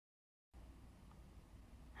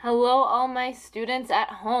Hello all my students at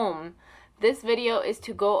home. This video is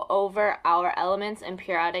to go over our elements and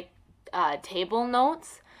periodic table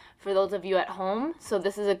notes for those of you at home. So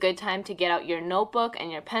this is a good time to get out your notebook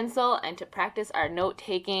and your pencil and to practice our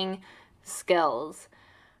note-taking skills.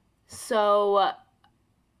 So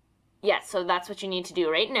so that's what you need to do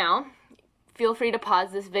right now. Feel free to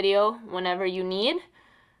pause this video whenever you need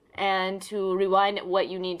and to rewind what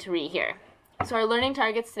you need to rehear. So our learning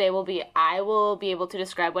targets today will be, I will be able to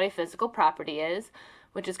describe what a physical property is,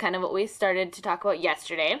 which is kind of what we started to talk about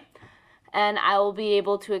yesterday. And I will be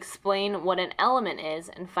able to explain what an element is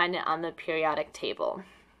and find it on the periodic table.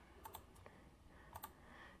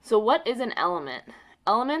 So what is an element?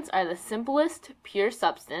 Elements are the simplest pure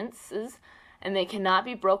substances, and they cannot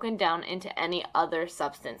be broken down into any other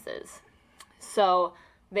substances. So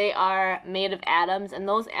they are made of atoms, and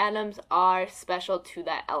those atoms are special to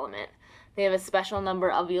that element. They have a special number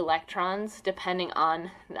of electrons depending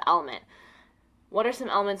on the element. What are some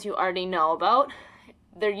elements you already know about?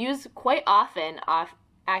 They're used quite often,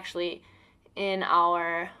 actually, in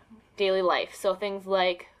our daily life. So things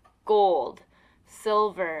like gold,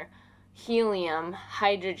 silver, helium,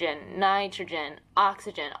 hydrogen, nitrogen,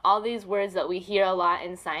 oxygen, all these words that we hear a lot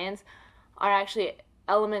in science are actually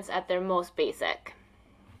elements at their most basic.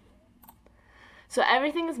 So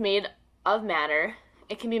everything is made of matter.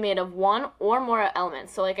 It can be made of one or more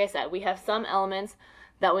elements. So like I said, we have some elements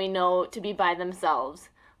that we know to be by themselves,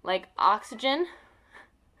 like oxygen.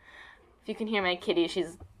 If you can hear my kitty,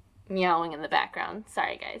 she's meowing in the background.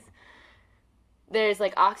 Sorry, guys. There's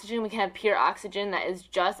like oxygen. We can have pure oxygen that is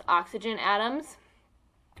just oxygen atoms.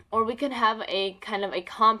 Or we can have a kind of a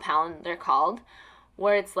compound, they're called,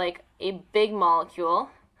 where it's like a big molecule,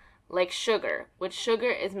 like sugar, which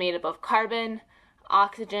sugar is made up of carbon,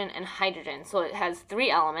 oxygen, and hydrogen. So it has three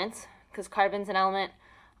elements, because carbon's an element,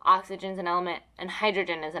 oxygen's an element, and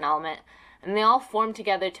hydrogen is an element. And they all form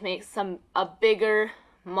together to make a bigger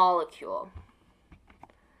molecule.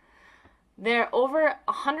 There are over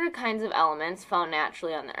 100 kinds of elements found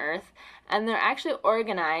naturally on the Earth, and they're actually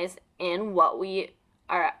organized in what we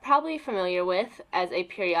are probably familiar with as a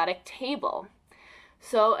periodic table.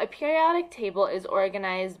 So a periodic table is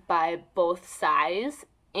organized by both size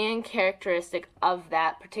and characteristic of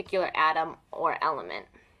that particular atom or element.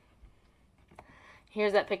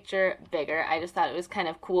 Here's that picture bigger. I just thought it was kind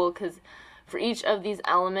of cool because for each of these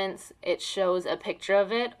elements it shows a picture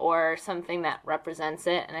of it or something that represents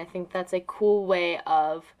it, and I think that's a cool way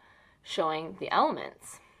of showing the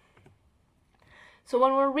elements. So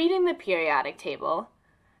when we're reading the periodic table,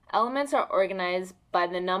 elements are organized by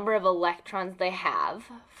the number of electrons they have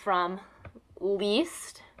from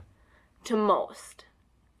least to most.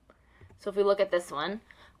 So if we look at this one,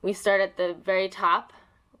 we start at the very top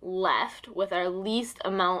left with our least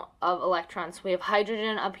amount of electrons. We have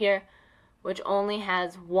hydrogen up here, which only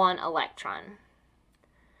has one electron.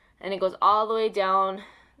 And it goes all the way down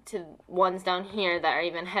to ones down here that are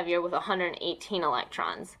even heavier with 118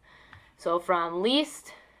 electrons. So from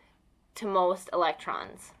least to most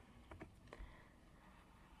electrons.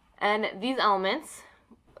 And these elements,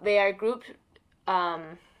 they are grouped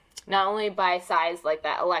not only by size, like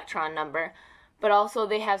that electron number, but also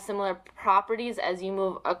they have similar properties as you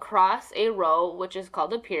move across a row, which is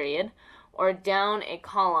called a period, or down a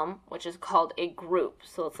column, which is called a group.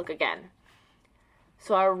 So let's look again.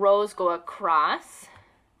 So our rows go across.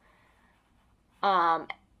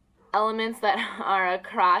 Elements that are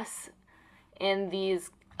across in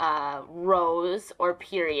these rows or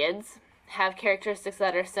periods have characteristics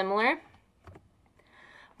that are similar.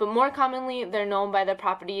 But more commonly, they're known by the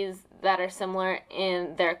properties that are similar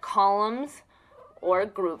in their columns or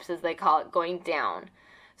groups, as they call it, going down.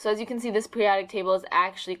 So as you can see, this periodic table is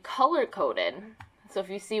actually color-coded. So if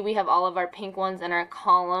you see, we have all of our pink ones in our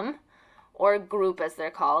column or group, as they're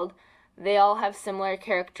called. They all have similar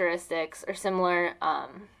characteristics or similar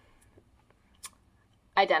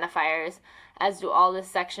identifiers, as do all this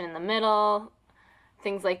section in the middle,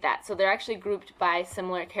 things like that. So they're actually grouped by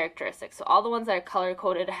similar characteristics. So all the ones that are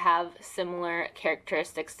color-coded have similar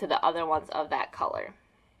characteristics to the other ones of that color.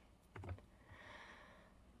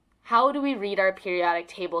 How do we read our periodic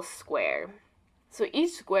table square? So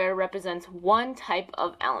each square represents one type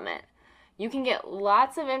of element. You can get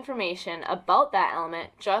lots of information about that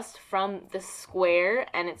element just from the square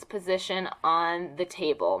and its position on the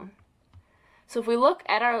table. So if we look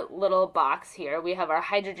at our little box here, we have our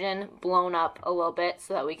hydrogen blown up a little bit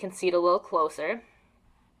so that we can see it a little closer.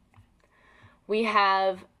 We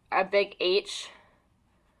have our big H,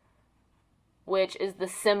 which is the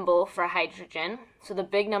symbol for hydrogen. So the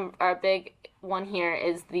big one here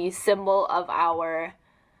is the symbol of our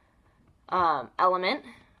element,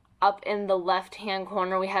 Up in the left-hand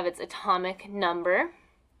corner, we have its atomic number.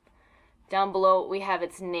 Down below, we have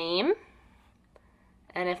its name.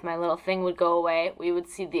 And if my little thing would go away, we would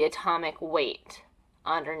see the atomic weight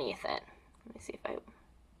underneath it. Let me see if I...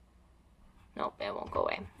 Nope, it won't go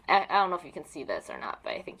away. I don't know if you can see this or not,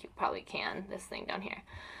 but I think you probably can, this thing down here.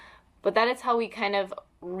 But that is how we kind of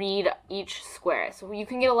read each square. So you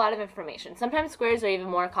can get a lot of information. Sometimes squares are even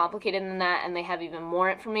more complicated than that, and they have even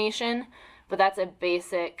more information, but that's a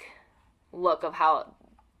basic look of how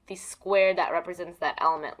the square that represents that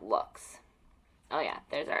element looks. Oh yeah,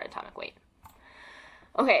 there's our atomic weight.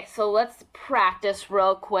 Okay, so let's practice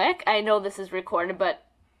real quick. I know this is recorded, but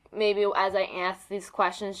maybe as I ask these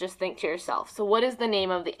questions, just think to yourself. So what is the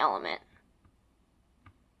name of the element?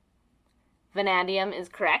 Vanadium is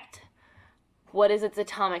correct. What is its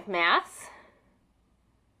atomic mass?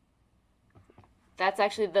 That's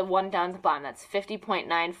actually the one down at the bottom. That's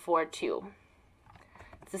 50.942.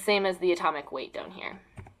 It's the same as the atomic weight down here.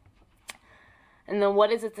 And then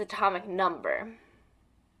what is its atomic number?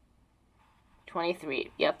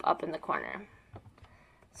 23. Yep, up in the corner.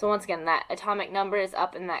 So once again, that atomic number is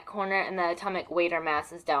up in that corner, and the atomic weight or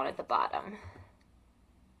mass is down at the bottom.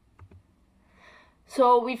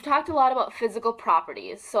 So we've talked a lot about physical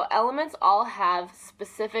properties. So elements all have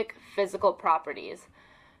specific physical properties.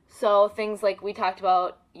 So things like we talked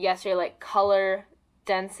about yesterday, like color,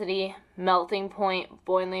 density, melting point,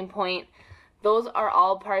 boiling point, those are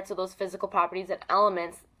all parts of those physical properties and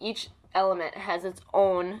elements. Each element has its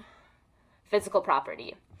own physical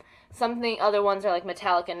property. Other ones are like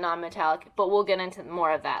metallic and non-metallic, but we'll get into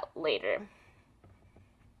more of that later.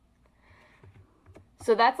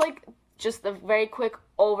 So that's like just a very quick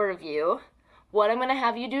overview. What I'm going to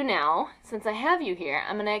have you do now, since I have you here,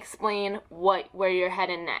 I'm going to explain where you're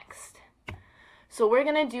heading next. So we're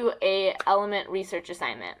going to do a element research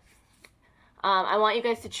assignment. I want you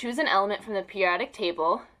guys to choose an element from the periodic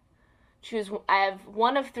table. I have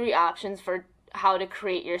one of three options for how to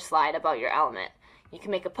create your slide about your element. You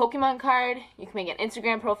can make a Pokemon card, you can make an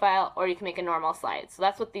Instagram profile, or you can make a normal slide. So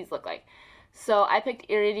that's what these look like. So I picked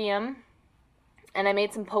iridium, and I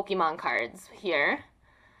made some Pokemon cards here.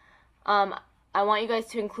 I want you guys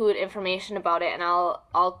to include information about it, and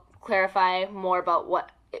I'll clarify more about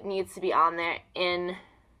what it needs to be on there in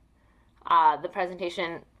the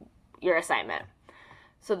presentation, your assignment.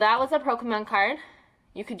 So that was a Pokemon card.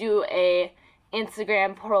 You could do a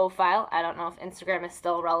Instagram profile. I don't know if Instagram is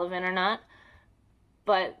still relevant or not,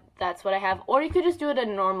 but that's what I have. Or you could just do it a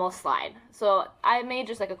normal slide. So I made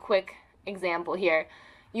just like a quick example here.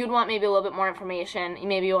 You'd want maybe a little bit more information.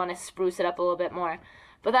 Maybe you want to spruce it up a little bit more.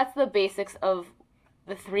 But that's the basics of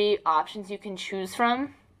the three options you can choose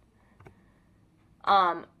from.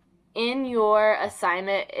 In your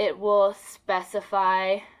assignment, it will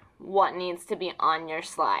specify what needs to be on your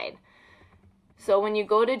slide. So when you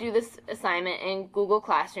go to do this assignment in Google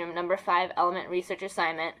Classroom, number 5 element research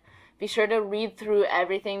assignment, be sure to read through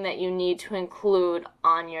everything that you need to include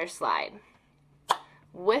on your slide.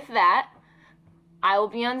 With that, I will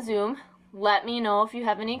be on Zoom. Let me know if you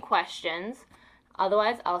have any questions.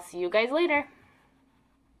 Otherwise, I'll see you guys later.